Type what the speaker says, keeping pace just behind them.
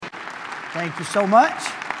Thank you so much.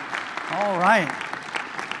 All right.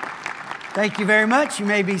 Thank you very much. You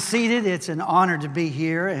may be seated. It's an honor to be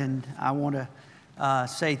here, and I want to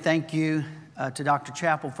say thank you to Dr.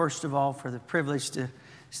 Chappell, first of all, for the privilege to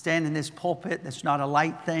stand in this pulpit. That's not a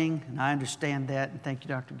light thing, and I understand that. And thank you,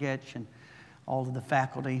 Dr. Getch, and all of the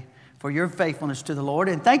faculty for your faithfulness to the Lord.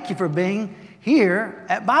 And thank you for being here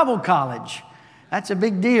at Bible College. That's a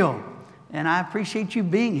big deal. And I appreciate you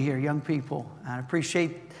being here, young people. I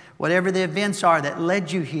appreciate whatever the events are that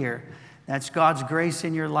led you here. That's God's grace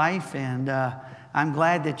in your life. And I'm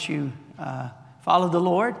glad that you follow the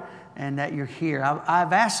Lord and that you're here.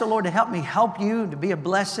 I've asked the Lord to help you, to be a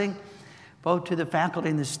blessing, both to the faculty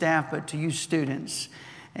and the staff, but to you students.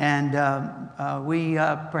 And we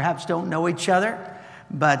perhaps don't know each other,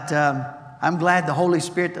 but I'm glad the Holy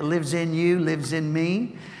Spirit that lives in you lives in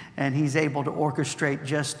me, and He's able to orchestrate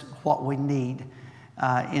just what we need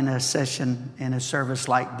in a session, in a service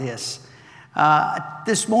like this.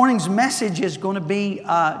 This morning's message is going to be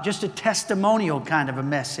just a testimonial kind of a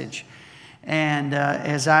message. And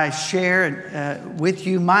as I share with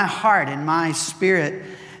you my heart and my spirit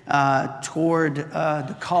toward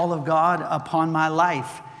the call of God upon my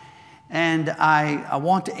life. And I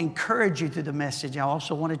want to encourage you through the message. I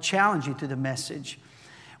also want to challenge you through the message.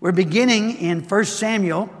 We're beginning in 1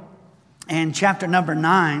 Samuel and chapter number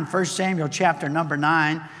 9. 1 Samuel chapter number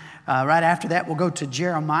 9. Right after that, we'll go to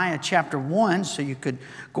Jeremiah chapter 1, so you could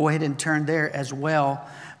go ahead and turn there as well.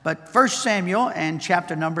 But 1 Samuel and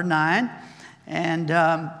chapter number 9, and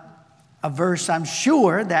a verse I'm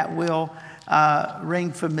sure that will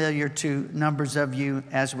ring familiar to numbers of you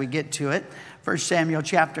as we get to it. 1 Samuel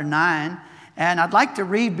chapter 9. And I'd like to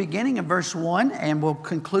read beginning in verse 1, and we'll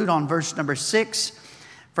conclude on verse number 6.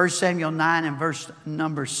 1 Samuel 9 and verse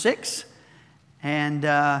number 6. And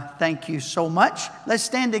thank you so much. Let's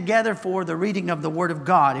stand together for the reading of the Word of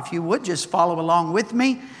God. If you would, just follow along with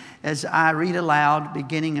me as I read aloud,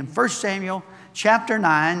 beginning in 1 Samuel chapter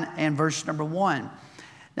 9 and verse number 1.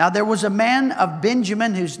 Now there was a man of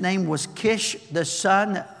Benjamin whose name was Kish, the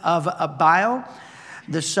son of Abiel,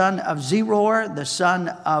 the son of Zeror, the son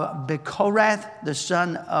of Bechorath, the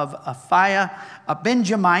son of Aphiah, a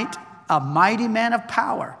Benjamite, a mighty man of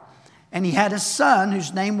power. And he had a son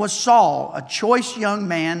whose name was Saul, a choice young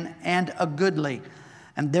man and a goodly.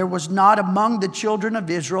 And there was not among the children of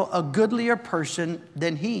Israel a goodlier person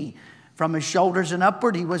than he. From his shoulders and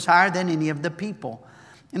upward, he was higher than any of the people.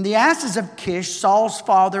 And the asses of Kish, Saul's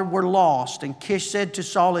father, were lost. And Kish said to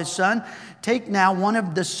Saul his son, "Take now one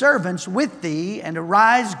of the servants with thee, and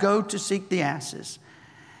arise, go to seek the asses."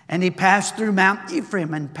 And he passed through Mount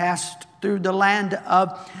Ephraim and passed through the land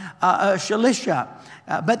of Shalisha.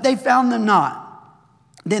 But they found them not.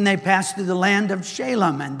 Then they passed through the land of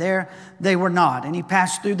Shalem, and there they were not. And he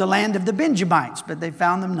passed through the land of the Benjamites, but they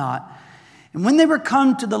found them not. And when they were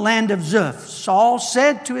come to the land of Zuph, Saul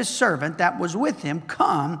said to his servant that was with him,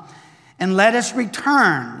 "Come, and let us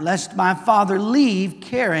return, lest my father leave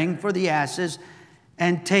caring for the asses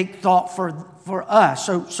and take thought for us."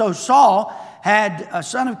 So Saul had a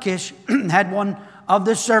son of Kish, had one of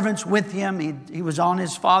the servants with him. He was on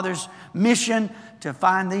his father's mission to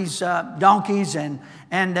find these donkeys, and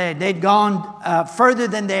they'd gone further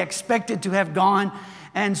than they expected to have gone.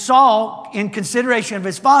 And Saul, in consideration of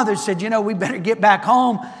his father, said, "We better get back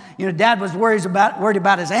home. Dad was worried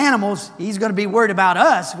about his animals. He's going to be worried about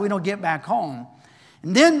us if we don't get back home."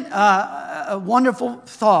 And then a wonderful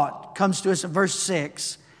thought comes to us in verse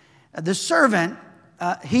 6. The servant,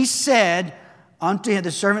 the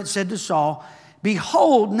servant said to Saul,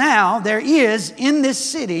 "Behold, now there is in this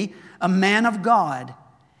city a man of God,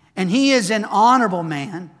 and he is an honorable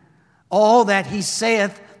man. All that he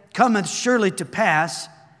saith cometh surely to pass.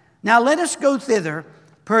 Now let us go thither,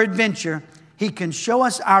 peradventure he can show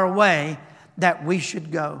us our way that we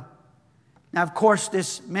should go." Now, of course,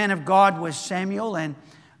 this man of God was Samuel, and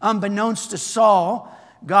unbeknownst to Saul,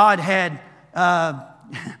 God had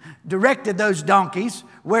directed those donkeys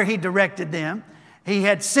where he directed them. He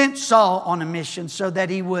had sent Saul on a mission so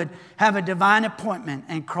that he would have a divine appointment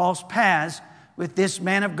and cross paths with this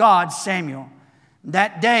man of God, Samuel.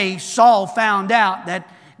 That day, Saul found out that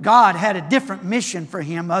God had a different mission for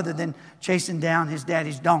him other than chasing down his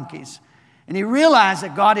daddy's donkeys. And he realized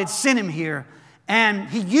that God had sent him here. And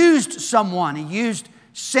he used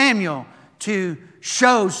Samuel to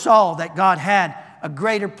show Saul that God had a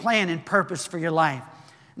greater plan and purpose for your life.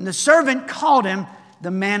 And the servant called him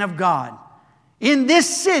the man of God. In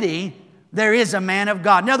this city, there is a man of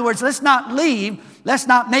God. In other words, let's not leave. Let's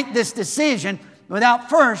not make this decision without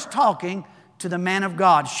first talking to the man of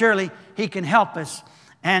God. Surely he can help us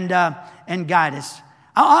and guide us.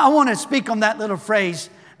 I want to speak on that little phrase,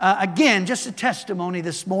 again, just a testimony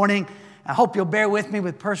this morning. I hope you'll bear with me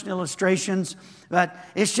with personal illustrations, but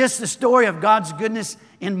it's just the story of God's goodness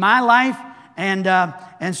in my life, and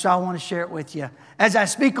so I want to share it with you. As I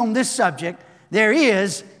speak on this subject, there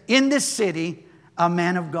is in this city a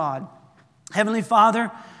man of God. Heavenly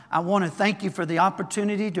Father, I want to thank you for the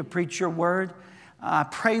opportunity to preach your word. I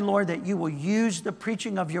pray, Lord, that you will use the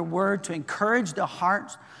preaching of your word to encourage the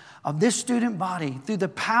hearts of this student body through the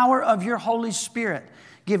power of your Holy Spirit.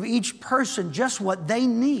 Give each person just what they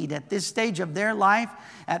need at this stage of their life,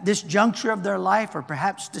 at this juncture of their life, or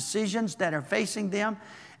perhaps decisions that are facing them.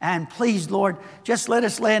 And please, Lord, just let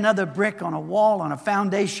us lay another brick on a wall, on a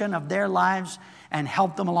foundation of their lives, and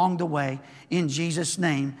help them along the way. In Jesus'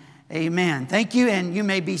 name, amen. Thank you, and you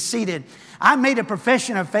may be seated. I made a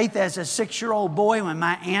profession of faith as a 6-year-old boy when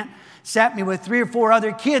my aunt sat me with 3 or 4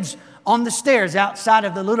 other kids on the stairs outside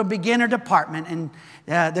of the little beginner department. And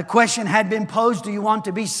the question had been posed, do you want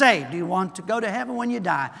to be saved? Do you want to go to heaven when you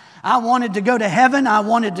die? I wanted to go to heaven. I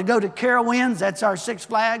wanted to go to Carowinds, that's our Six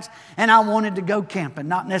Flags, and I wanted to go camping.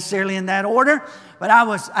 Not necessarily in that order, but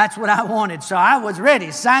that's what I wanted. So I was ready.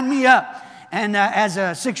 Sign me up. And as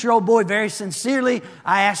a 6-year-old boy, very sincerely,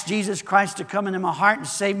 I asked Jesus Christ to come into my heart and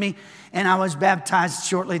save me. And I was baptized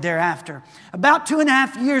shortly thereafter. About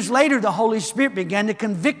 2.5 years later, the Holy Spirit began to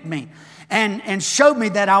convict me and showed me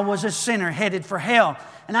that I was a sinner headed for hell.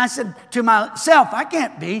 And I said to myself, I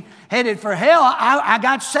can't be headed for hell. I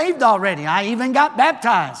got saved already. I even got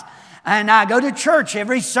baptized. And I go to church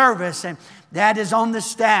every service, and Dad is on the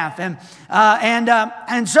staff. And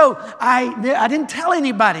so I didn't tell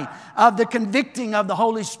anybody of the convicting of the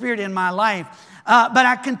Holy Spirit in my life. But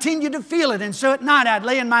I continued to feel it. And so at night, I'd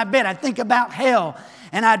lay in my bed. I'd think about hell.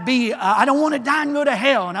 And I'd be, I don't want to die and go to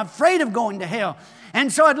hell. And I'm afraid of going to hell.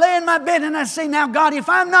 And so I'd lay in my bed and I'd say, now, God, if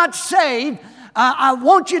I'm not saved, I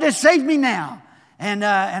want you to save me now. And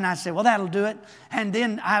I said, well, that'll do it. And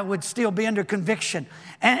then I would still be under conviction.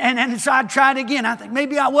 And so I'd try it again. I think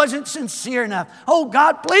maybe I wasn't sincere enough. Oh,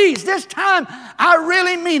 God, please, this time I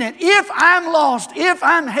really mean it. If I'm lost, if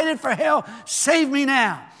I'm headed for hell, save me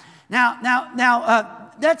now.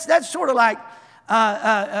 Now, that's sort of like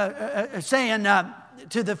saying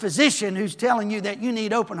to the physician who's telling you that you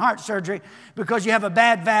need open heart surgery because you have a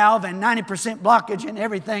bad valve and 90% blockage and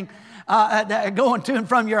everything going to and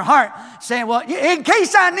from your heart, saying, well, in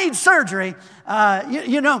case I need surgery,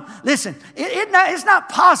 listen, it's not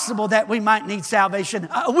possible that we might need salvation.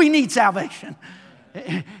 We need salvation.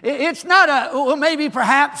 It's not well, maybe,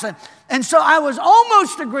 perhaps. And so I was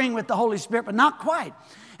almost agreeing with the Holy Spirit, but not quite.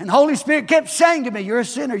 And the Holy Spirit kept saying to me, you're a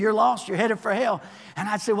sinner, you're lost, you're headed for hell. And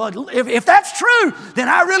I'd say, well, if that's true, then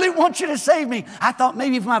I really want you to save me. I thought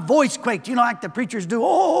maybe if my voice quaked, like the preachers do,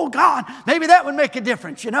 oh, God, maybe that would make a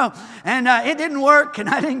difference, And it didn't work, and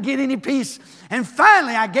I didn't get any peace. And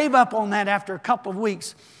finally, I gave up on that after a couple of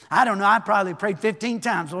weeks. I don't know, I probably prayed 15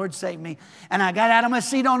 times, Lord, save me. And I got out of my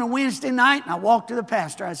seat on a Wednesday night, and I walked to the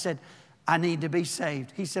pastor. I said, I need to be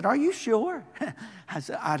saved. He said, are you sure? I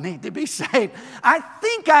said, I need to be saved. I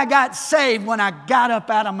think I got saved when I got up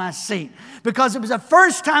out of my seat because it was the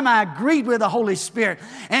first time I agreed with the Holy Spirit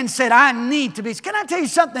and said, I need to be. Can I tell you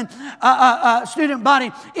something, student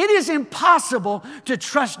body? It is impossible to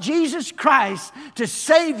trust Jesus Christ to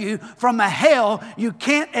save you from a hell you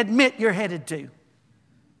can't admit you're headed to.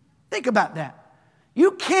 Think about that.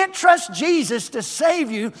 You can't trust Jesus to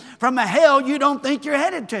save you from a hell you don't think you're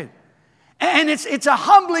headed to. And it's a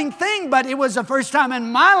humbling thing, but it was the first time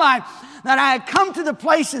in my life that I had come to the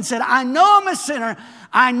place and said, I know I'm a sinner.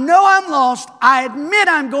 I know I'm lost. I admit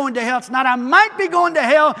I'm going to hell. It's not I might be going to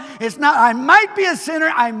hell. It's not I might be a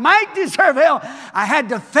sinner. I might deserve hell. I had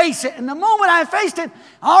to face it. And the moment I faced it,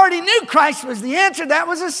 I already knew Christ was the answer. That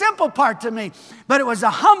was a simple part to me. But it was a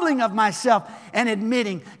humbling of myself and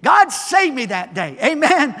admitting, God saved me that day.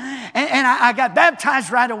 Amen. And I got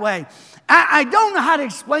baptized right away. I don't know how to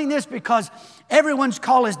explain this because everyone's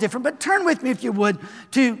call is different, but turn with me, if you would,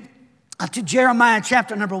 to Jeremiah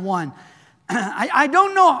chapter number 1. I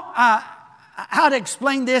don't know how to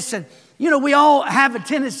explain this. And, we all have a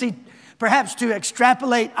tendency perhaps to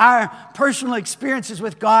extrapolate our personal experiences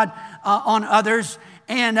with God on others.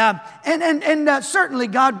 And certainly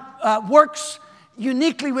God works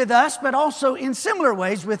uniquely with us, but also in similar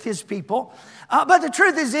ways with His people. But the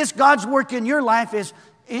truth is this, God's work in your life is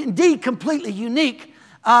indeed completely unique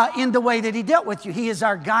in the way that He dealt with you. He is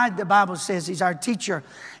our guide, the Bible says. He's our teacher.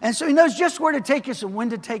 And so He knows just where to take us and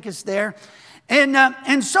when to take us there.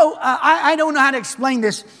 And so I don't know how to explain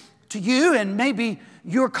this to you, and maybe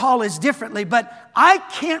your call is differently, but I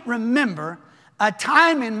can't remember a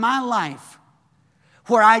time in my life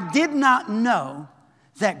where I did not know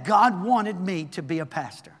that God wanted me to be a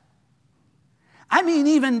pastor. I mean,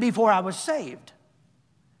 even before I was saved.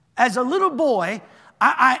 As a little boy,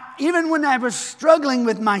 even when I was struggling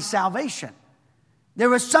with my salvation, there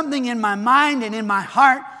was something in my mind and in my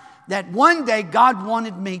heart that one day God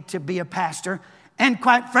wanted me to be a pastor. And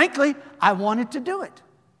quite frankly, I wanted to do it.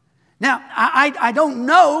 Now, I don't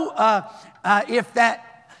know if that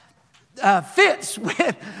fits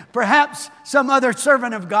with perhaps some other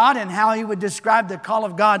servant of God and how he would describe the call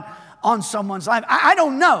of God on someone's life. I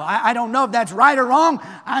don't know. I don't know if that's right or wrong.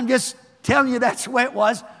 I'm just telling you that's the way it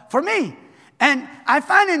was for me. And I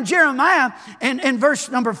find in Jeremiah, in verse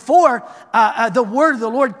number 4, the word of the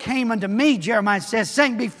Lord came unto me, Jeremiah says,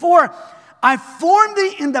 saying, before I formed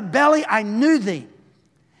thee in the belly, I knew thee.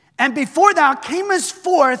 And before thou camest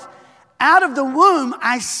forth out of the womb,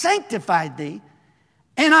 I sanctified thee.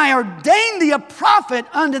 And I ordained thee a prophet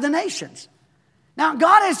unto the nations. Now,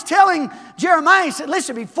 God is telling Jeremiah, he said,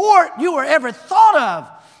 listen, before you were ever thought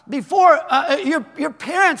of, before your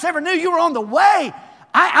parents ever knew you were on the way,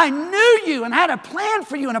 I knew you and had a plan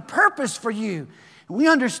for you and a purpose for you. And we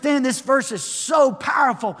understand this verse is so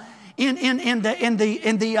powerful in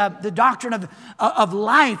the doctrine of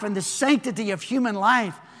life and the sanctity of human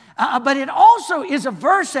life. But it also is a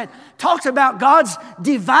verse that talks about God's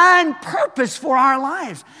divine purpose for our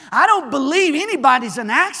lives. I don't believe anybody's an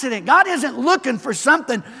accident. God isn't looking for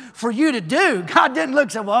something for you to do. God didn't look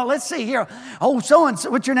and say, well, let's see here. Oh, so-and-so,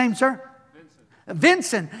 what's your name, sir?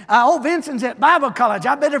 Vincent. Vincent's at Bible college.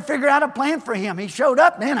 I better figure out a plan for him. He showed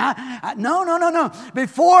up, man. No.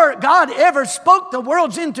 Before God ever spoke the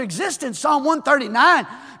worlds into existence, Psalm 139,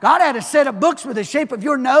 God had a set of books with the shape of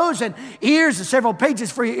your nose and ears, and several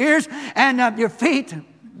pages for your ears, and your feet.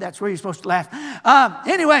 That's where you're supposed to laugh.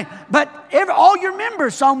 Anyway, but all your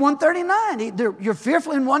members, Psalm 139, you're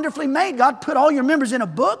fearfully and wonderfully made. God put all your members in a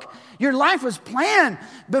book. Your life was planned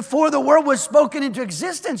before the world was spoken into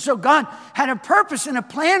existence. So God had a purpose and a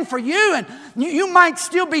plan for you. And you might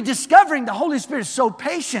still be discovering the Holy Spirit is so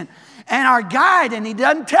patient and our guide. And He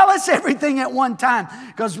doesn't tell us everything at one time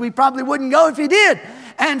because we probably wouldn't go if He did.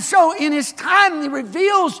 And so in His time, He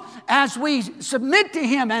reveals as we submit to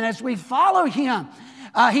Him and as we follow Him.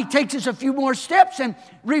 He takes us a few more steps and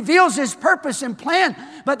reveals His purpose and plan.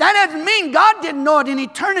 But that doesn't mean God didn't know it in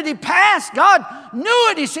eternity past. God knew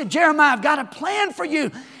it. He said, Jeremiah, I've got a plan for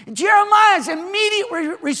you. Jeremiah's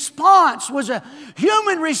immediate response was a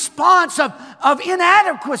human response of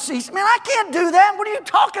inadequacy. He said, man, I can't do that. What are you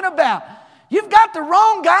talking about? You've got the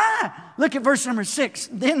wrong guy. Look at verse number 6.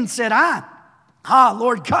 Then said I,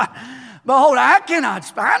 Lord God, behold, I cannot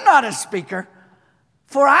speak. I'm not a speaker,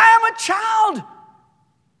 for I am a child.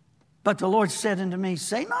 But the Lord said unto me,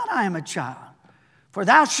 say not, I am a child. For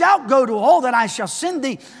thou shalt go to all that I shall send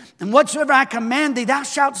thee, and whatsoever I command thee, thou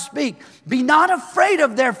shalt speak. Be not afraid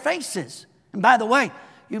of their faces. And by the way,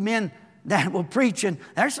 you men that will preach, and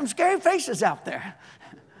there's some scary faces out there.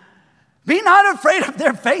 Be not afraid of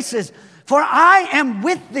their faces, for I am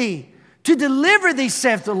with thee to deliver thee,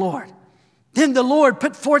 saith the Lord. Then the Lord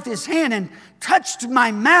put forth His hand and touched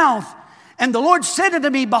my mouth. And the Lord said unto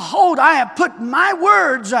me, behold, I have put my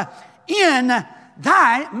words in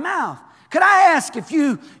thy mouth. Could I ask if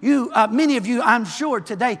many of you, I'm sure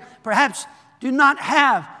today, perhaps do not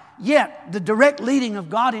have yet the direct leading of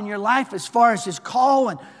God in your life as far as His call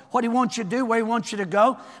and what He wants you to do, where He wants you to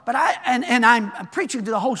go. But I'm preaching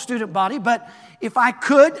to the whole student body, but if I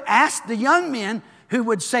could ask the young men who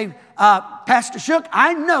would say, Pastor Shook,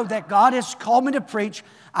 I know that God has called me to preach.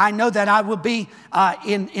 I know that I will be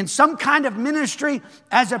in some kind of ministry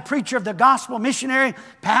as a preacher of the gospel, missionary,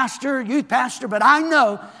 pastor, youth pastor. But I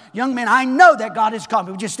know, young men, I know that God has called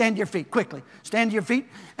me. Just stand to your feet quickly. Stand to your feet.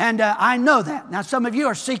 And I know that. Now, some of you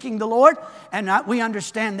are seeking the Lord, and we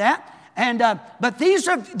understand that. But these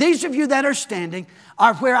of you that are standing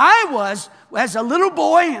are where I was as a little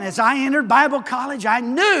boy, and as I entered Bible college, I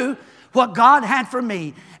knew what God had for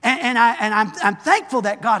me. And I'm thankful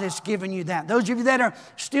that God has given you that. Those of you that are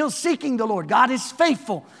still seeking the Lord, God is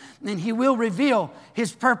faithful, and He will reveal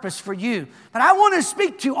His purpose for you. But I want to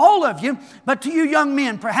speak to all of you, but to you young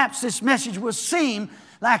men, perhaps this message will seem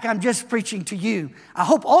like I'm just preaching to you. I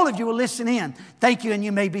hope all of you will listen in. Thank you, and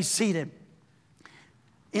you may be seated.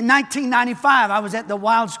 In 1995, I was at the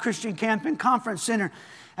Wilds Christian Camp and Conference Center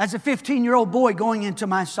as a 15-year-old boy going into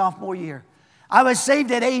my sophomore year. I was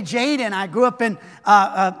saved at age 8, and I grew up in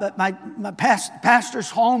my pastor's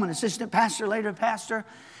home, an assistant pastor, later pastor.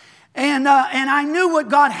 And I knew what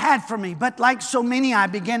God had for me. But like so many, I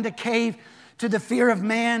began to cave to the fear of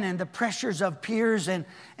man and the pressures of peers. And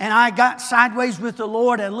I got sideways with the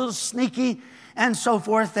Lord, a little sneaky and so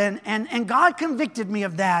forth. And God convicted me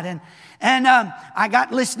of that. And I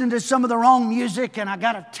got listening to some of the wrong music, and I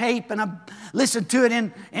got a tape, and I listened to it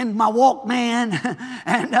in my Walkman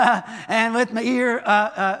and with my ear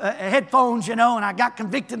headphones, and I got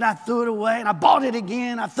convicted, and I threw it away, and I bought it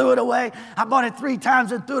again, I threw it away. I bought it 3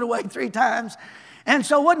 times and threw it away 3 times. And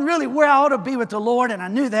so it wasn't really where I ought to be with the Lord, and I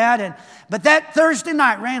knew that. But that Thursday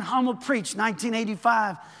night, Rand Hummel preached,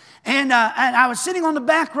 1985. And I was sitting on the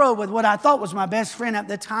back row with what I thought was my best friend at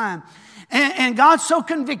the time. And God so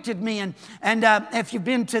convicted me. And if you've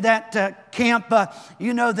been to that camp,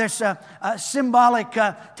 there's a symbolic,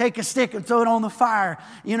 take a stick and throw it on the fire,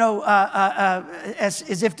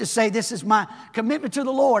 as if to say, this is my commitment to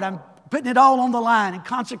the Lord. I'm putting it all on the line and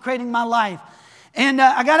consecrating my life. And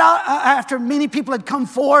I got out after many people had come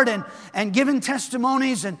forward and given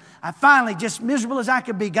testimonies. And I finally, just miserable as I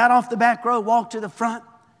could be, got off the back row, walked to the front,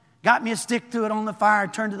 got me a stick, threw it on the fire,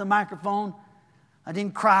 turned to the microphone. I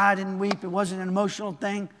didn't cry, I didn't weep. It wasn't an emotional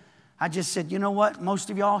thing. I just said, you know what?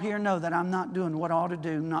 Most of y'all here know that I'm not doing what I ought to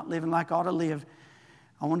do, not living like I ought to live.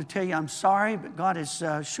 I want to tell you I'm sorry, but God has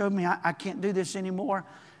showed me I can't do this anymore.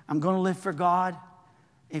 I'm going to live for God.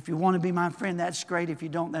 If you want to be my friend, that's great. If you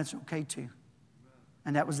don't, that's okay too.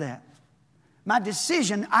 And that was that. My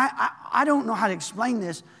decision, I don't know how to explain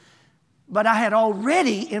this, but I had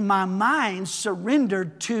already in my mind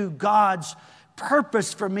surrendered to God's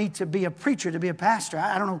purpose for me to be a preacher, to be a pastor.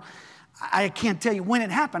 I don't know. I can't tell you when it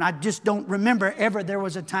happened. I just don't remember ever there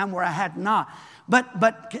was a time where I had not.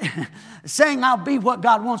 But saying I'll be what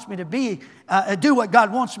God wants me to be, do what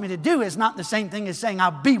God wants me to do is not the same thing as saying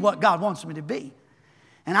I'll be what God wants me to be.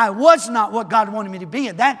 And I was not what God wanted me to be.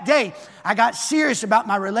 And that day, I got serious about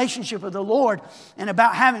my relationship with the Lord and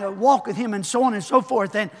about having a walk with Him and so on and so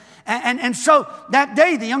forth. And so that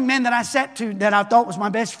day, the young man that I sat to that I thought was my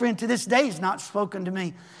best friend to this day has not spoken to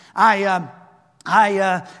me. I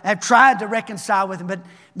have tried to reconcile with him,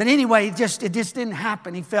 but anyway, it just didn't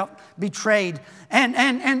happen. He felt betrayed.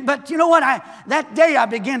 But you know what? That day I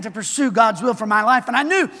began to pursue God's will for my life, and I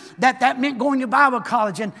knew that meant going to Bible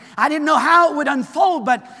college, and I didn't know how it would unfold,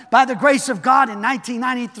 but by the grace of God, in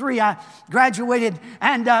 1993, I graduated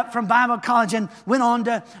from Bible college and went on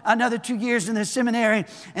to another 2 years in the seminary.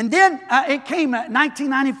 And then it came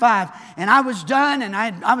 1995, and I was done, and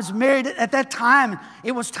I was married at that time.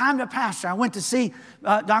 It was time to pastor. I went to see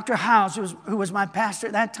Dr. Howes, who was my pastor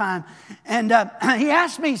at that time. And he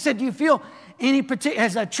asked me, he said, do you feel any particular,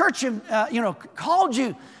 has a church, called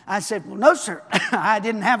you? I said, well, no, sir. I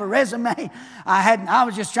didn't have a resume. I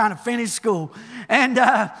was just trying to finish school. And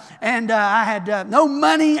I had no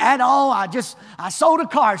money at all. I sold a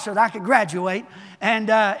car so that I could graduate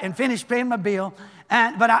and finish paying my bill.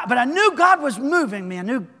 But I knew God was moving me. I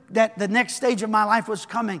knew that the next stage of my life was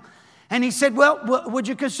coming. And he said, well, would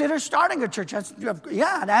you consider starting a church? I said,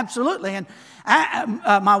 yeah, absolutely. And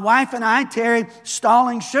my wife and I, Terry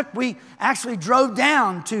Stallings Shook, we actually drove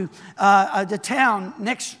down to the town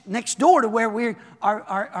next door to where we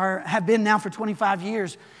have been now for 25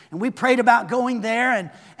 years. And we prayed about going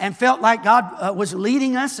there and felt like God was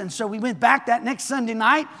leading us. And so we went back that next Sunday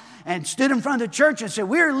night and stood in front of the church and said,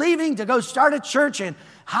 we're leaving to go start a church in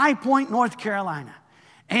High Point, North Carolina.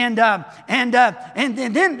 So I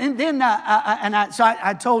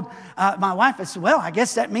told my wife, I said, well, I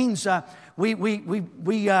guess that means we're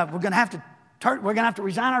going to have to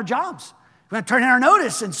resign our jobs. We're going to turn in our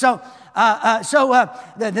notice. And so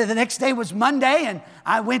the next day was Monday, and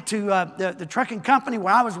I went to the trucking company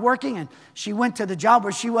where I was working, and she went to the job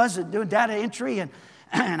where she was doing data entry, and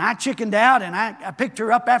I chickened out, and I picked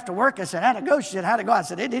her up after work. I said, how'd it go? She said, how'd it go? I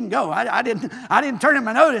said, it didn't go. I didn't turn in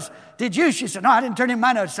my notice. Did you? She said, no, I didn't turn in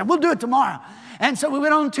my notice. I said, we'll do it tomorrow. And so we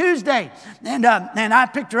went on Tuesday, and I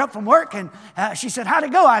picked her up from work, and she said, how'd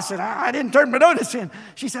it go? I said, I didn't turn my notice in.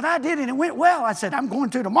 She said, I did, and it went well. I said, I'm going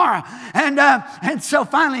to tomorrow. And so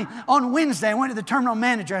finally, on Wednesday, I went to the terminal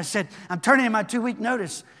manager. I said, I'm turning in my 2-week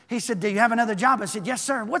notice. He said, do you have another job? I said, yes,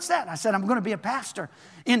 sir. What's that? I said, I'm going to be a pastor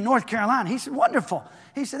in North Carolina. He said, wonderful.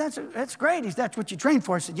 He said, that's great. That's what you trained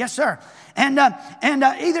for. I said, yes, sir. And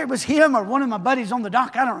either it was him or one of my buddies on the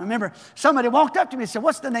dock, I don't remember. Somebody walked up to me and said,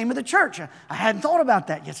 what's the name of the church? I hadn't thought about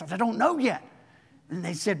that yet. I said, I don't know yet. And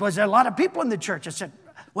they said, was there a lot of people in the church? I said,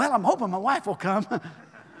 well, I'm hoping my wife will come.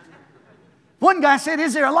 One guy said,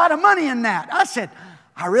 is there a lot of money in that? I said,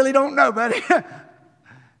 I really don't know, buddy.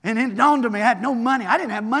 And it dawned on me, I had no money. I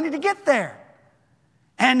didn't have money to get there.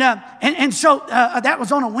 And so that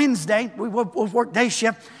was on a Wednesday. We worked day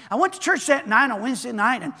shift. I went to church that night on Wednesday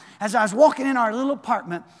night, and as I was walking in our little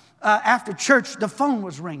apartment after church, the phone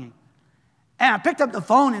was ringing. And I picked up the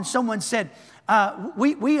phone, and someone said,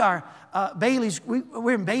 we are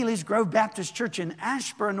we're in Bailey's Grove Baptist Church in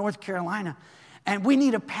Asheboro, North Carolina, and we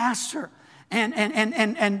need a pastor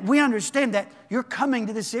and we understand that you're coming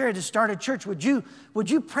to this area to start a church. Would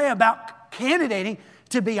you pray about candidating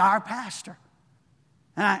to be our pastor?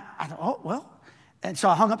 And I thought, oh, well. And so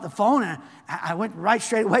I hung up the phone, and I went right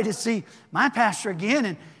straight away to see my pastor again,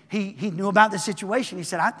 and he knew about the situation. He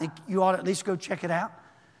said, I think you ought to at least go check it out.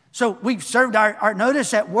 So we served our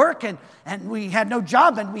notice at work, and we had no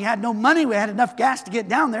job, and we had no money. We had enough gas to get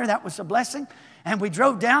down there. That was a blessing. And we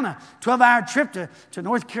drove down a 12-hour trip to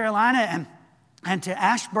North Carolina and to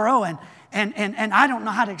Asheboro. And I don't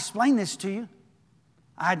know how to explain this to you.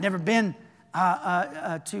 I had never been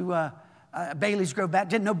to Bailey's Grove Baptist.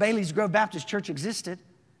 Didn't know Bailey's Grove Baptist Church existed.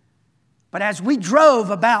 But as we drove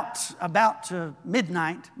about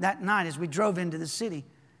midnight that night, as we drove into the city,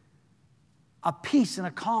 a peace and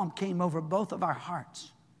a calm came over both of our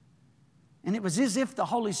hearts. And it was as if the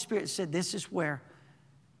Holy Spirit said, this is where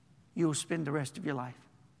you will spend the rest of your life.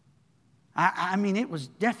 I mean, it was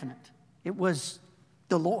definite. It was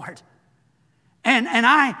the Lord. And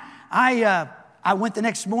I went the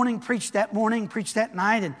next morning, preached that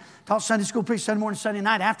night, and taught Sunday school, preached Sunday morning, Sunday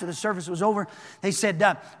night. After the service was over, they said,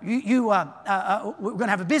 we're going to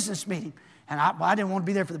have a business meeting. And I didn't want to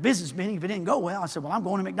be there for the business meeting if it didn't go well. I said, well, I'm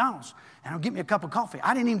going to McDonald's, and I'll get me a cup of coffee.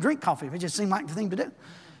 I didn't even drink coffee. It just seemed like the thing to do.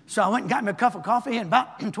 So I went and got me a cup of coffee, and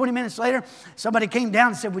about 20 minutes later, somebody came down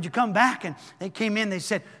and said, would you come back? And they came in, they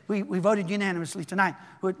said, we voted unanimously tonight.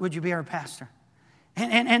 Would you be our pastor?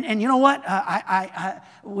 And you know what?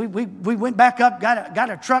 We went back up, got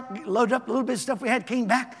a truck, loaded up a little bit of stuff we had, came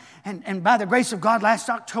back. And by the grace of God, last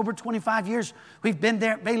October, 25 years, we've been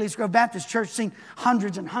there at Bailey's Grove Baptist Church, seen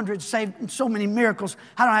hundreds and hundreds saved, and so many miracles.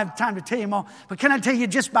 I don't have time to tell you them all. But can I tell you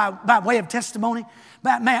just by way of testimony?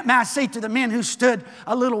 May I say to the men who stood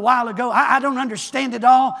a little while ago, I don't understand it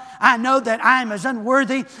all. I know that I am as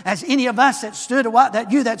unworthy as any of us that stood a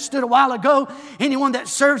while ago, anyone that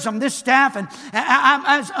serves on this staff, and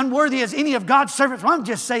I'm as unworthy as any of God's servants. Well, I'm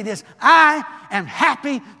just say this. I am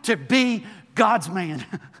happy to be God's man.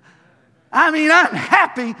 I mean, I'm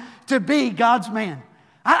happy to be God's man.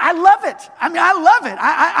 I love it. I mean, I love it.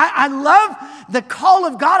 I love the call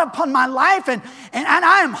of God upon my life, and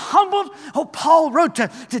I am humbled. Oh, Paul wrote to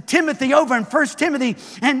Timothy over in 1 Timothy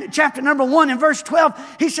and chapter number 1 and verse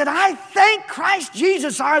 12. He said, I thank Christ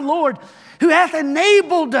Jesus our Lord, who hath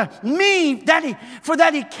enabled me, for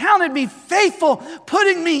that he counted me faithful,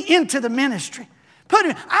 putting me into the ministry.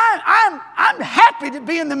 I'm happy to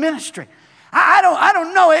be in the ministry. I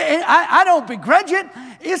don't know. I don't begrudge it.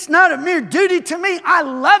 It's not a mere duty to me. I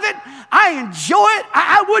love it. I enjoy it.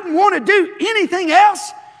 I wouldn't want to do anything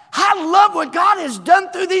else. I love what God has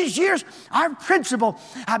done through these years. Our principal,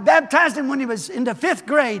 I baptized him when he was in the 5th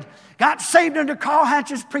grade. Got saved under Carl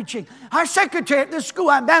Hatch's preaching. Our secretary at this school,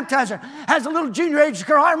 I baptized her as a little junior age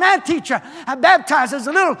girl. Our math teacher, I baptized as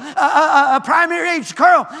a little primary age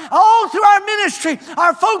girl. All through our ministry,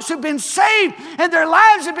 our folks have been saved and their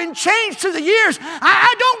lives have been changed through the years.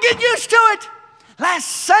 I don't get used to it. Last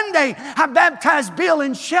Sunday, I baptized Bill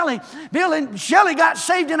and Shelley. Bill and Shelley got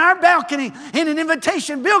saved in our balcony in an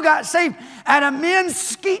invitation. Bill got saved at a men's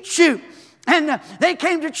skeet shoot. And they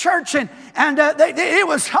came to church, and it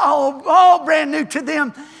was all brand new to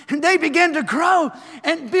them. And they began to grow.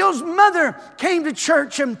 And Bill's mother came to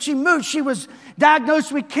church, and she moved. She was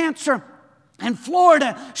diagnosed with cancer in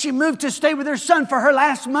Florida. She moved to stay with her son for her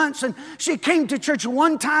last months. And she came to church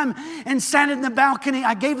one time and sat in the balcony.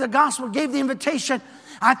 I gave the gospel, gave the invitation.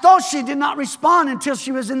 I thought she did not respond until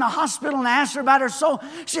she was in the hospital, and I asked her about her soul.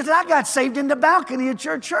 She said, I got saved in the balcony at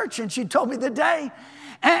your church. And she told me the day.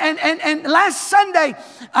 And last Sunday,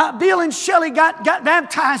 Bill and Shelley got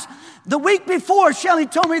baptized. The week before, Shelley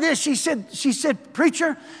told me this. She said,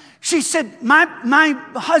 preacher, she said, my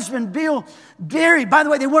husband, Bill, Barry, by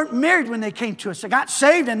the way, they weren't married when they came to us. They got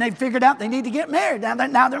saved and they figured out they need to get married.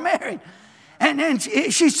 Now they're married. And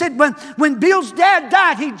she said, when Bill's dad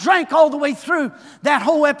died, he drank all the way through that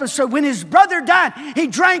whole episode. When his brother died, he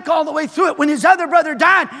drank all the way through it. When his other brother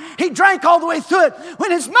died, he drank all the way through it.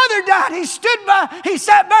 When his mother died, he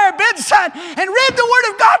sat by her bedside and read the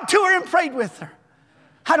Word of God to her and prayed with her.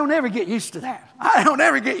 I don't ever get used to that. I don't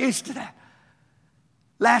ever get used to that.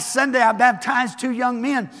 Last Sunday, I baptized 2 young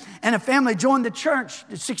men, and a family joined the church,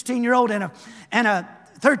 a 16-year-old and a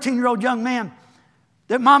 13-year-old young man.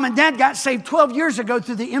 Their mom and dad got saved 12 years ago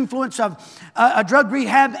through the influence of a drug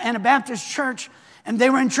rehab and a Baptist church. And they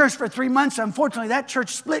were in church for 3 months. Unfortunately, that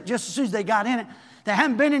church split just as soon as they got in it. They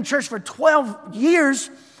hadn't been in church for 12 years.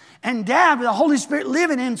 And Dad, with the Holy Spirit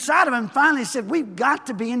living inside of him, finally said, we've got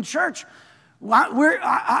to be in church.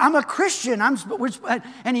 I'm a Christian.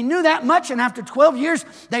 And he knew that much. And after 12 years,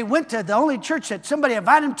 they went to the only church that somebody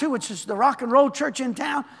invited him to, which is the rock and roll church in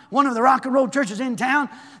town. one of the rock and roll churches in town.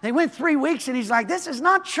 They went 3 weeks, and he's like, this is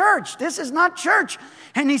not church. This is not church.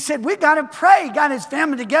 And he said, we got to pray. He got his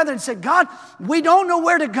family together and said, God, we don't know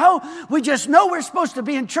where to go. We just know we're supposed to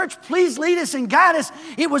be in church. Please lead us and guide us.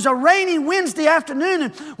 It was a rainy Wednesday afternoon,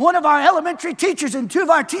 and one of our elementary teachers and 2 of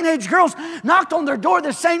our teenage girls knocked on their door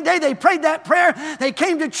the same day. They prayed that prayer. They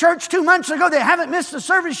came to church 2 months ago. They haven't missed the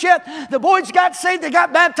service yet. The boys got saved. They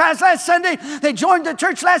got baptized last Sunday. They joined the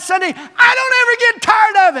church last Sunday. I don't ever get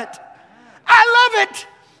tired of it. I love it.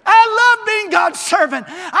 I love being God's servant.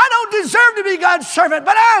 I don't deserve to be God's servant,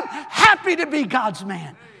 but I'm happy to be God's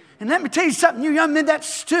man. And let me tell you something, you young men that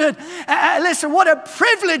stood. Listen, what a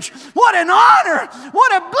privilege, what an honor,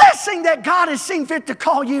 what a blessing that God has seen fit to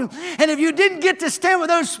call you. And if you didn't get to stand with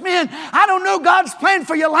those men, I don't know God's plan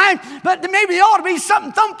for your life, but maybe there ought to be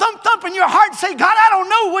something thump, thump, thump in your heart. Say, God, I don't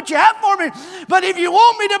know what you have for me, but if you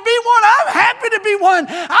want me to be one, I'm happy to be one.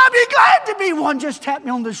 I'll be glad to be one. Just tap me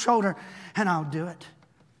on the shoulder and I'll do it.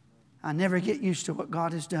 I never get used to what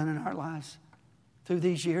God has done in our lives through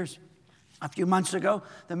these years. A few months ago,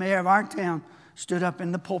 the mayor of our town stood up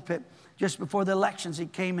in the pulpit just before the elections. He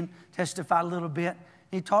came and testified a little bit.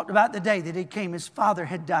 He talked about the day that he came. His father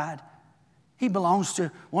had died. He belongs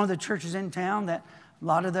to one of the churches in town that a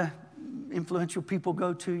lot of the influential people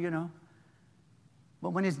go to, you know. But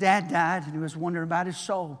when his dad died and he was wondering about his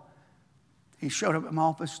soul, he showed up at my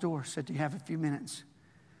office door, said, do you have a few minutes?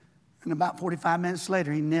 And about 45 minutes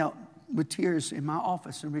later, he knelt with tears in my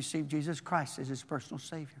office and received Jesus Christ as his personal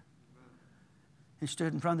Savior. He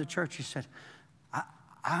stood in front of the church. He said,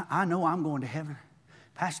 I know I'm going to heaven.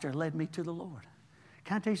 Pastor led me to the Lord.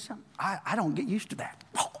 Can I tell you something? I don't get used to that.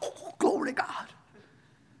 Oh, glory to God.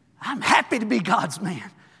 I'm happy to be God's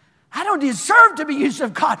man. I don't deserve to be used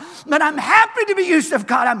of God, but I'm happy to be used of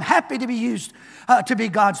God. I'm happy to be used to be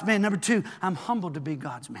God's man. Number 2, I'm humbled to be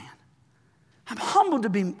God's man. I'm humbled to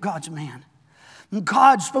be God's man.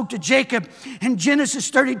 God spoke to Jacob in Genesis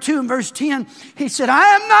 32 and verse 10. He said, I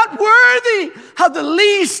am not worthy of the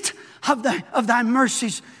least of thy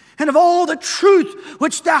mercies and of all the truth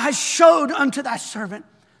which thou hast showed unto thy servant.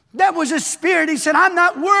 That was his spirit. He said, I'm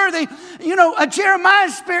not worthy. You know, a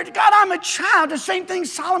Jeremiah's spirit. God, I'm a child. The same thing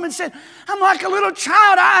Solomon said. I'm like a little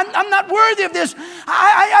child. I'm not worthy of this.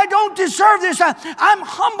 I don't deserve this. I'm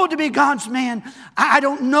humbled to be God's man. I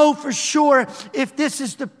don't know for sure if this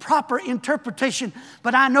is the proper interpretation,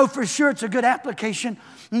 but I know for sure it's a good application.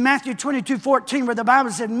 In Matthew 22:14, where the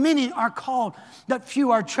Bible said, many are called, but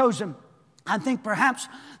few are chosen. I think perhaps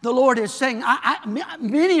the Lord is saying,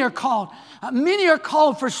 many are called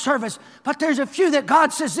for service, but there's a few that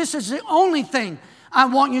God says, this is the only thing I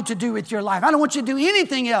want you to do with your life. I don't want you to do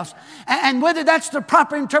anything else. And whether that's the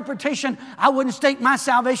proper interpretation, I wouldn't stake my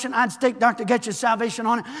salvation. I'd stake Dr. Getch's salvation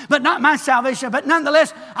on it, but not my salvation. But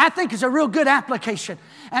nonetheless, I think it's a real good application.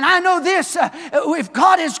 And I know this, if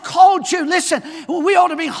God has called you, listen, we ought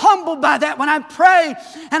to be humbled by that. When I pray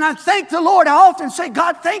and I thank the Lord, I often say,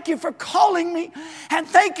 God, thank you for calling me, and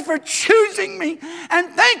thank you for choosing me,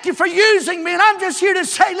 and thank you for using me. And I'm just here to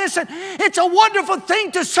say, listen, it's a wonderful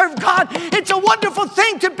thing to serve God. It's a wonderful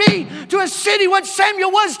thing to be to a city what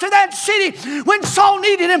Samuel was to that city when Saul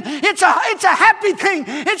needed him. It's a happy thing.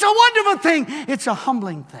 It's a wonderful thing. It's a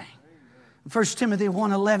humbling thing. 1 Timothy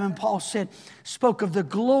 1:11, Paul spoke of the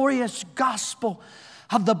glorious gospel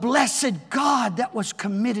of the blessed God that was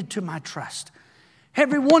committed to my trust.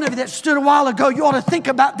 Every one of you that stood a while ago, you ought to think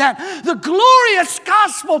about that. The glorious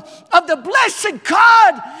gospel of the blessed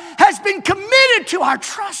God has been committed to our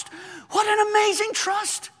trust. What an amazing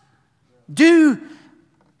trust. Do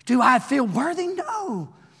I feel worthy? No.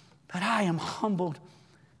 But I am humbled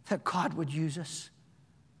that God would use us.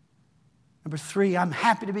 Number 3, I'm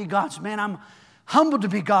happy to be God's man. I'm humbled to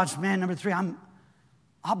be God's man. Number 3, I'm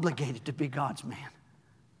obligated to be God's man.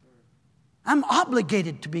 I'm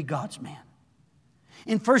obligated to be God's man.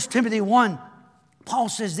 In 1 Timothy 1, Paul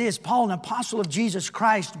says this, Paul, an apostle of Jesus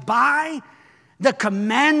Christ, by the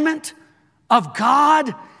commandment of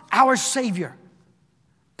God, our Savior.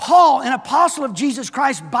 Paul, an apostle of Jesus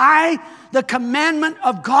Christ, by the commandment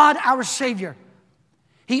of God, our Savior.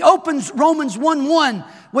 He opens Romans 1:1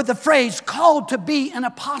 with the phrase, called to be an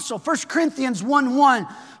apostle. 1 Corinthians 1:1,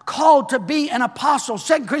 called to be an apostle.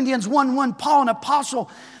 2 Corinthians 1:1, Paul, an apostle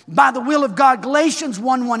by the will of God. Galatians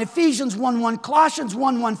 1:1, Ephesians 1:1, Colossians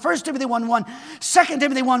 1:1, 1 Timothy 1:1, 2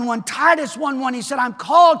 Timothy 1:1, Titus 1:1. He said, I'm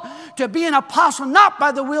called to be an apostle, not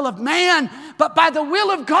by the will of man, but by the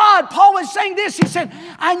will of God. Paul was saying this. He said,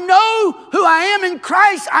 I know who I am in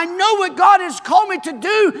Christ. I know what God has called me to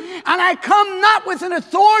do, and I come not with an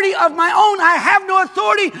authority of my own. I have no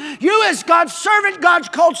authority. You as God's servant, God's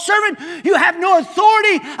called servant, you have no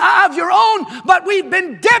authority of your own, but we've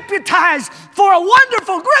been deputized for a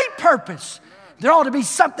wonderful, great purpose. There ought to be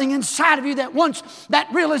something inside of you that once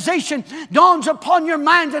that realization dawns upon your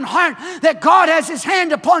mind and heart that God has His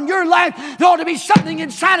hand upon your life, there ought to be something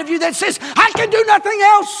inside of you that says, I can do nothing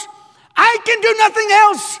else. I can do nothing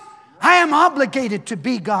else. I am obligated to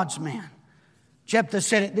be God's man. Jephthah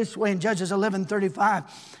said it this way in Judges 11:35.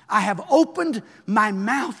 I have opened my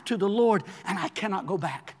mouth to the Lord and I cannot go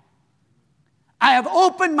back. I have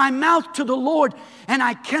opened my mouth to the Lord and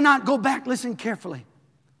I cannot go back. Listen carefully.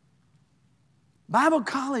 Bible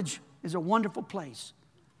college is a wonderful place,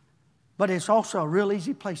 but it's also a real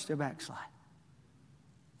easy place to backslide.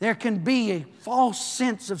 There can be a false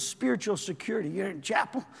sense of spiritual security. You're in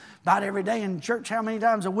chapel about every day, in church how many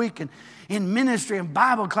times a week, and in ministry and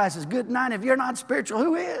Bible classes. Good night. If you're not spiritual,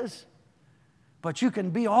 who is? But you can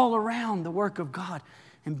be all around the work of God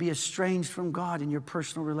and be estranged from God in your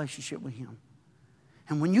personal relationship with Him.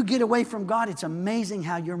 And when you get away from God, it's amazing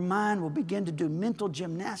how your mind will begin to do mental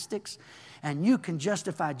gymnastics, and you can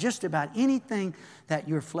justify just about anything that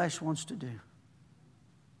your flesh wants to do.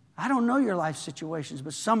 I don't know your life situations,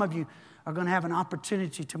 but some of you are going to have an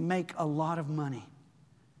opportunity to make a lot of money.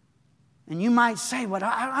 And you might say, well,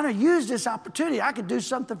 I ought to use this opportunity. I could do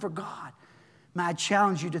something for God. May I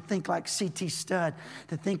challenge you to think like C.T. Studd,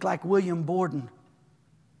 to think like William Borden,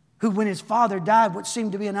 who when his father died, what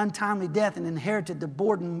seemed to be an untimely death, and inherited the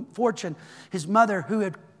Borden fortune, his mother, who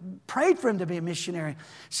had prayed for him to be a missionary,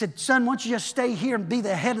 said, son, why don't you just stay here and be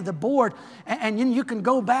the head of the board, and you can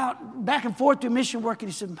go back and forth to mission work.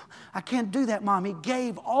 And he said, I can't do that, Mom. He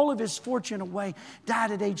gave all of his fortune away,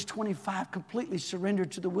 died at age 25, completely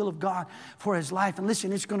surrendered to the will of God for his life. And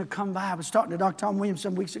listen, it's going to come by. I was talking to Dr. Tom Williams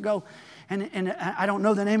some weeks ago, and I don't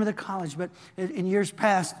know the name of the college, but in years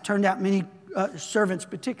past, it turned out many servants,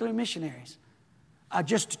 particularly missionaries,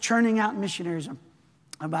 just churning out missionaries,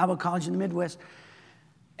 a Bible college in the Midwest.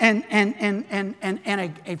 And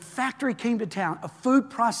a factory came to town, a food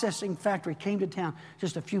processing factory came to town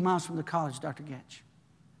just a few miles from the college, Dr. Getch.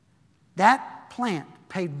 That plant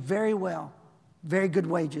paid very well, very good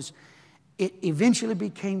wages. It eventually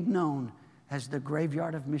became known as the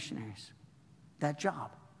graveyard of missionaries, that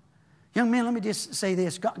job. Young men, let me just say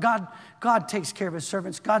this. God takes care of His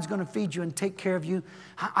servants. God's going to feed you and take care of you.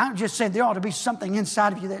 I'm just saying there ought to be something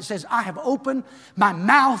inside of you that says, I have opened my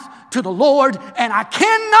mouth to the Lord and I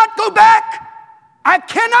cannot go back. I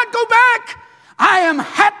cannot go back. I am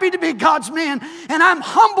happy to be God's man and I'm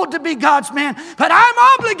humbled to be God's man, but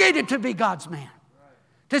I'm obligated to be God's man.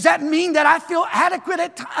 Does that mean that I feel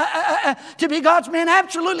adequate to be God's man?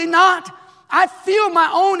 Absolutely not. I feel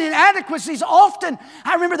my own inadequacies often.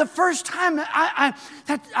 I remember the first time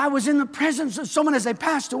that I was in the presence of someone as they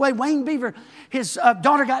passed away. Wayne Beaver, his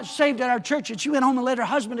daughter got saved at our church, and she went home and led her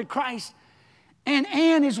husband to Christ. And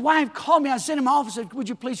Ann, his wife, called me. I sent him my office, said, would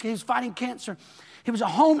you please, he was fighting cancer. He was at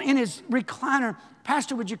home in his recliner.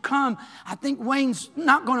 Pastor, would you come? I think Wayne's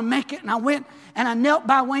not going to make it. And I went and I knelt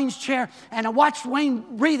by Wayne's chair and I watched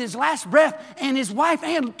Wayne breathe his last breath. And his wife,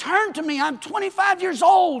 Ann, turned to me. I'm 25 years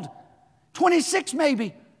old. 26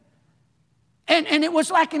 maybe. And it was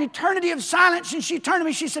like an eternity of silence. And she turned to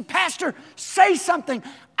me. She said, Pastor, say something.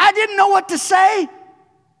 I didn't know what to say.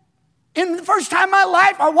 In the first time in my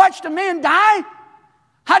life, I watched a man die.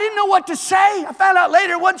 I didn't know what to say. I found out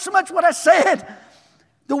later it wasn't so much what I said.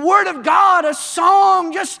 The Word of God, a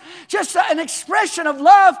song, just an expression of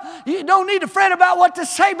love. You don't need to fret about what to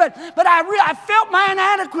say, but I felt my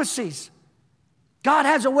inadequacies. God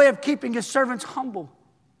has a way of keeping His servants humble.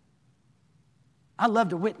 I love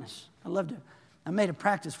to witness. I made a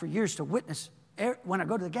practice for years to witness when I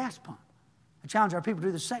go to the gas pump. I challenge our people to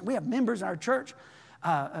do the same. We have members in our church,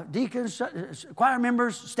 deacons, choir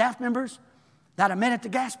members, staff members that I met at the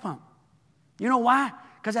gas pump. You know why?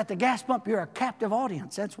 Because at the gas pump, you're a captive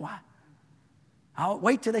audience. That's why. I'll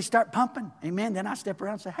wait till they start pumping. Amen. Then I step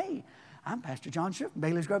around and say, hey, I'm Pastor John Schiff from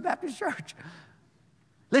Bailey's Grove Baptist Church.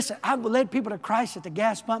 Listen, I've led people to Christ at the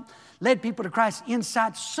gas pump, led people to Christ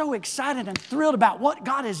inside, so excited and thrilled about what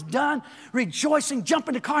God has done, rejoicing, jump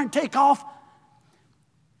in the car and take off.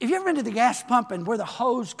 If you've ever been to the gas pump and where the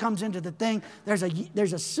hose comes into the thing, there's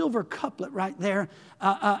a silver couplet right there,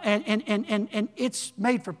 and it's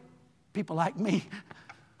made for people like me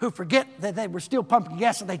who forget that they were still pumping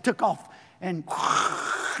gas and they took off and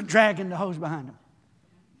dragging the hose behind them.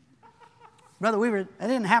 Brother Weaver, that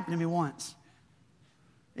didn't happen to me once.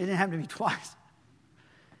 It didn't happen to me twice.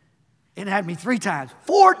 It happened to me 3 times,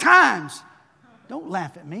 4 times. Don't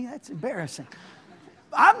laugh at me. That's embarrassing.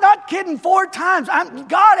 I'm not kidding, 4 times.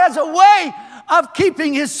 God has a way of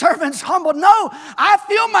keeping his servants humble. No, I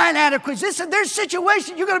feel my inadequacies. Listen, there's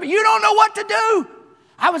situations you don't know what to do.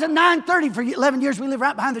 I was at 9:30 for 11 years. We lived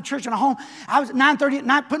right behind the church in a home. I was at 9:30 at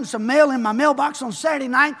night putting some mail in my mailbox on Saturday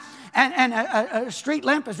night. And a street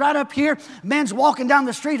lamp is right up here. A man's walking down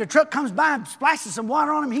the street. A truck comes by and splashes some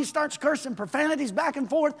water on him. He starts cursing profanities back and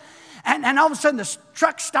forth. And all of a sudden the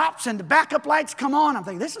truck stops and the backup lights come on. I'm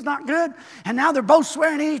thinking, this is not good. And now they're both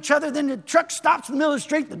swearing at each other. Then the truck stops in the middle of the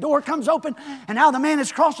street. The door comes open. And now the man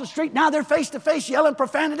has crossed the street. Now they're face to face yelling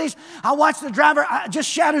profanities. I watched the driver, just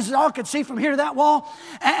shadows that all I could see from here to that wall.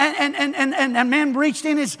 And a man reached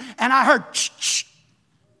in and I heard, shh.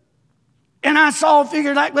 And I saw a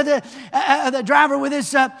figure like with the driver with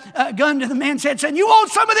his gun to the man's head saying, you want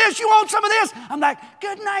some of this? You want some of this? I'm like,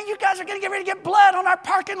 good night. You guys are going to get ready to get blood on our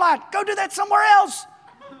parking lot. Go do that somewhere else.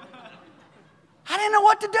 I didn't know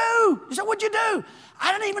what to do. He said, what'd you do?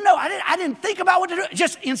 I didn't even know. I didn't think about what to do.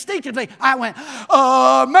 Just instinctively, I went,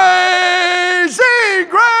 amazing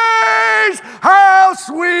grace, how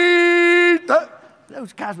sweet.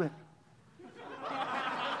 Those guys went.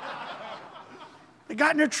 They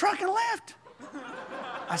got in their truck and left.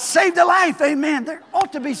 I saved a life, amen. There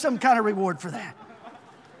ought to be some kind of reward for that.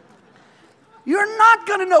 You're not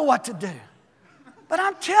going to know what to do. But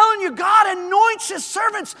I'm telling you, God anoints his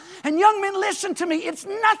servants. And young men, listen to me. It's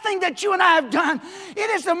nothing that you and I have done. It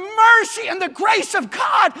is the mercy and the grace of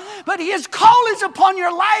God. But his call is upon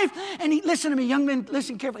your life. And listen to me, young men,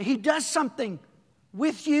 listen carefully. He does something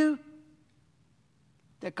with you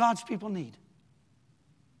that God's people need.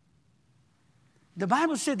 The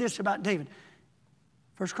Bible said this about David.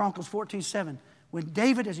 1 Chronicles 14:7. When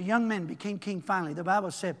David as a young man became king finally, the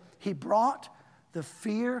Bible said he brought the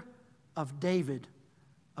fear of David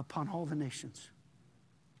upon all the nations.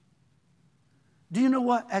 Do you know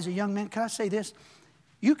what? As a young man, can I say this?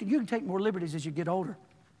 You can take more liberties as you get older.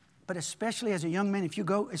 But especially as a young man,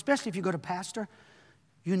 especially if you go to pastor,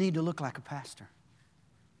 you need to look like a pastor.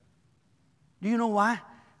 Do you know why?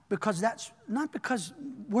 Because that's not because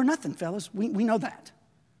we're nothing, fellas. We know that.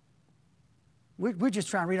 We're just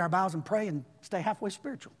trying to read our Bibles and pray and stay halfway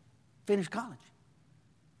spiritual. Finish college.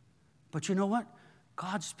 But you know what?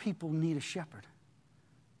 God's people need a shepherd.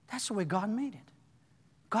 That's the way God made it.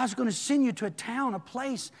 God's going to send you to a town, a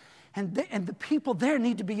place, and the people there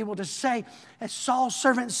need to be able to say, as Saul's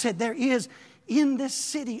servant said, there is in this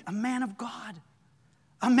city a man of God.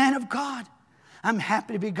 A man of God. I'm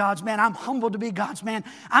happy to be God's man. I'm humbled to be God's man.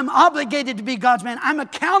 I'm obligated to be God's man. I'm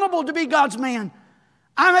accountable to be God's man.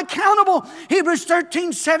 I'm accountable. Hebrews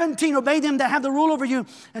 13:17. Obey them that have the rule over you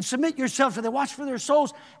and submit yourselves for they watch for their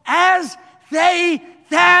souls as they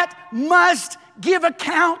that must give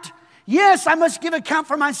account. Yes, I must give account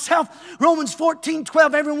for myself. Romans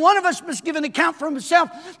 14:12. Every one of us must give an account for himself.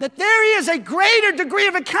 That there is a greater degree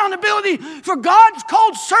of accountability for God's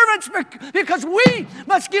called servants because we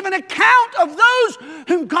must give an account of those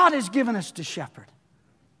whom God has given us to shepherd.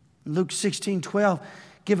 Luke 16:12.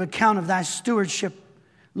 Give account of thy stewardship.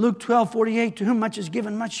 Luke 12:48. To whom much is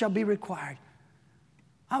given, much shall be required.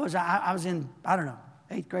 I was in,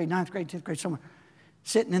 8th grade, 9th grade, 10th grade, somewhere.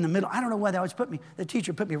 Sitting in the middle. I don't know why they always put me. The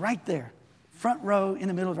teacher put me right there. Front row in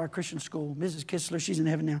the middle of our Christian school. Mrs. Kistler, she's in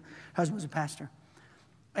heaven now. Her husband was a pastor.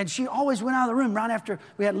 And she always went out of the room right after,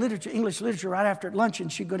 we had literature, English literature right after lunch,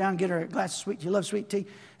 and she'd go down and get her a glass of sweet, she loved sweet tea,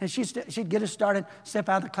 and she'd get us started, step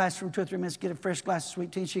out of the classroom 2 or 3 minutes, get a fresh glass of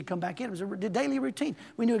sweet tea, and she'd come back in. It was a daily routine.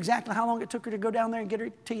 We knew exactly how long it took her to go down there and get her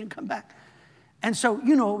tea and come back. And so,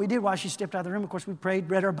 you know what we did while she stepped out of the room. Of course, we prayed,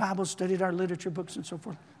 read our Bibles, studied our literature books, and so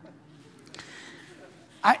forth.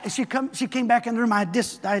 She came back in the room. I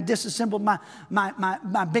had disassembled my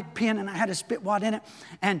big pen, and I had a spit wad in it.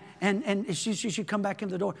 And she'd come back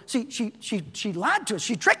into the door. See, she lied to us.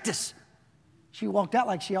 She tricked us. She walked out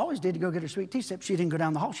like she always did to go get her sweet tea, except she didn't go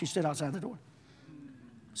down the hall. She stood outside the door.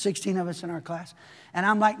 16 of us in our class. And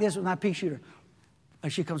I'm like this with my pea shooter.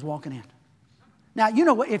 And she comes walking in. Now, you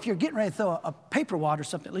know what? If you're getting ready to throw a paper wad or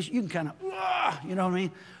something, at least you can kind of, you know what I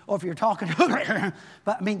mean? Or if you're talking,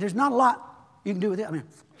 but I mean, there's not a lot you can do with it. I mean,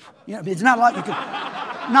 you know, it's not a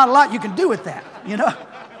lot you can do with that, you know.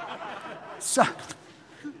 So,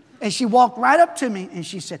 and she walked right up to me and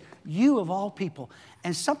she said, "You of all people,"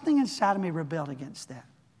 and something inside of me rebelled against that.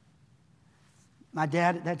 My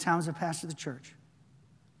dad at that time was a pastor of the church.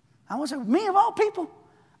 I was like, me of all people,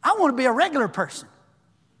 I want to be a regular person.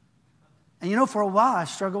 And you know, for a while I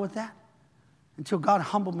struggled with that until God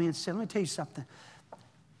humbled me and said, let me tell you something.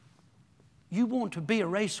 You want to be a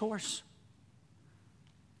racehorse?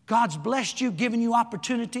 God's blessed you, given you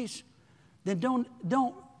opportunities. Then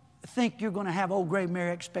don't think you're going to have old gray mare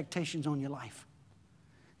expectations on your life.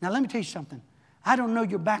 Now, let me tell you something. I don't know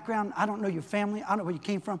your background. I don't know your family. I don't know where you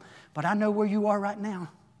came from. But I know where you are right now.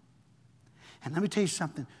 And let me tell you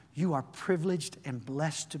something. You are privileged and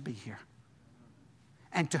blessed to be here.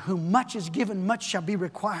 And to whom much is given, much shall be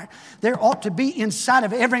required. There ought to be inside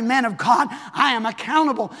of every man of God, I am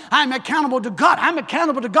accountable. I am accountable to God. I'm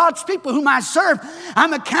accountable to God's people whom I serve.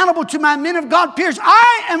 I'm accountable to my men of God peers.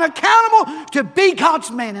 I am accountable to be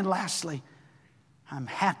God's man. And lastly, I'm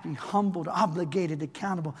happy, humbled, obligated,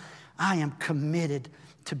 accountable. I am committed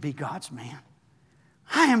to be God's man.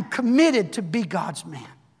 I am committed to be God's man.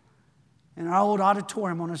 In our old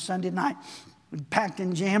auditorium on a Sunday night, we packed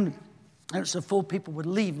and jammed. It was so full people would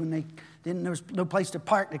leave when there was no place to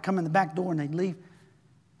park. They'd come in the back door and they'd leave.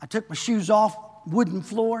 I took my shoes off, wooden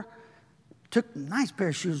floor. Took a nice pair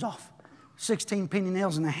of shoes off. 16 penny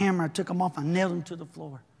nails and a hammer. I took them off. I nailed them to the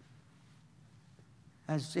floor.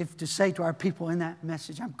 As if to say to our people in that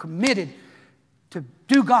message, I'm committed to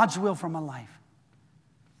do God's will for my life.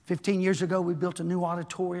 15 years ago, we built a new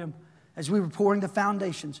auditorium. As we were pouring the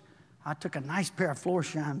foundations, I took a nice pair of floor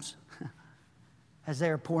shimes. As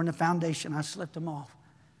they were pouring the foundation, I slipped them off.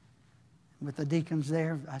 With the deacons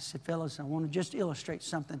there, I said, fellas, I want to just illustrate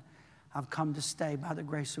something. I've come to stay by the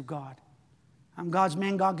grace of God. I'm God's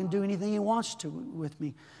man. God can do anything He wants to with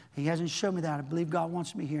me. He hasn't shown me that. I believe God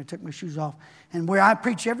wants me here. I took my shoes off. And where I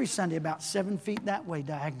preach every Sunday, about 7 feet that way,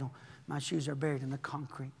 diagonal, my shoes are buried in the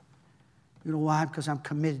concrete. You know why? Because I'm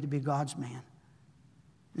committed to be God's man.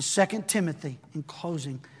 In 2 Timothy, in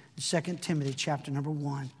closing, in 2 Timothy chapter number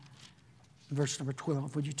 1, verse number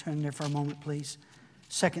 12. Would you turn there for a moment, please?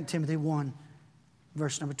 2 Timothy 1,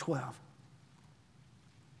 verse number 12.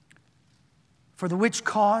 For the which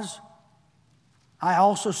cause I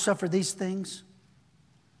also suffer these things.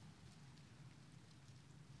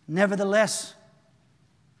 Nevertheless,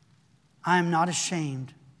 I am not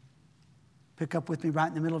ashamed. Pick up with me right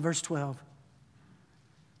in the middle of verse 12.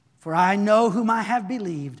 For I know whom I have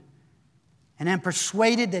believed, and am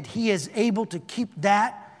persuaded that He is able to keep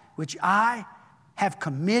that which I have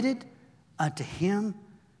committed unto Him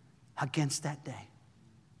against that day.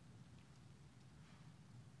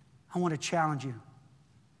 I want to challenge you.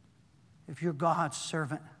 If you're God's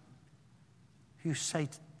servant, you say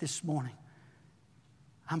this morning,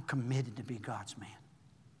 I'm committed to be God's man.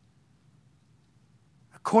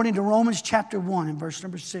 According to Romans chapter 1 and verse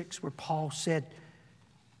number 6, where Paul said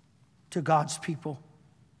to God's people,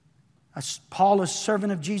 Paul, a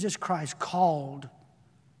servant of Jesus Christ, called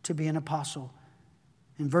to be an apostle.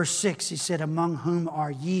 In verse 6, he said, among whom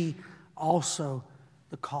are ye also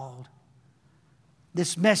the called.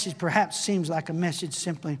 This message perhaps seems like a message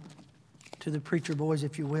simply to the preacher boys,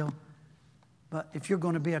 if you will. But if you're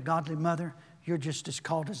going to be a godly mother, you're just as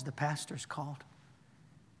called as the pastor is called.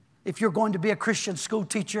 If you're going to be a Christian school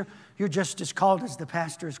teacher, you're just as called as the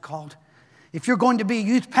pastor is called. If you're going to be a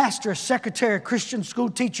youth pastor, a secretary, a Christian school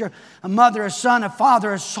teacher, a mother, a son, a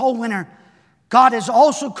father, a soul winner, God has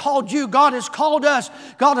also called you. God has called us.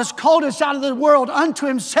 God has called us out of the world unto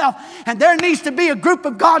Himself. And there needs to be a group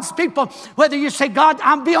of God's people. Whether you say, God,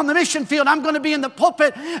 I'll be on the mission field. I'm going to be in the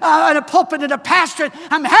pulpit, and a pastorate.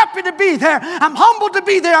 I'm happy to be there. I'm humbled to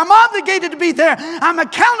be there. I'm obligated to be there. I'm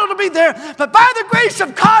accountable to be there. But by the grace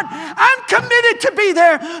of God, I'm committed to be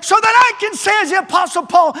there so that I can say as the Apostle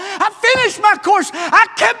Paul, I finished my course. I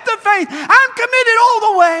kept the faith. I'm committed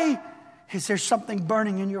all the way. Is there something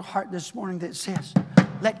burning in your heart this morning that says,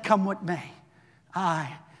 let come what may, I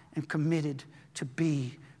am committed to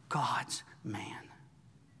be God's man?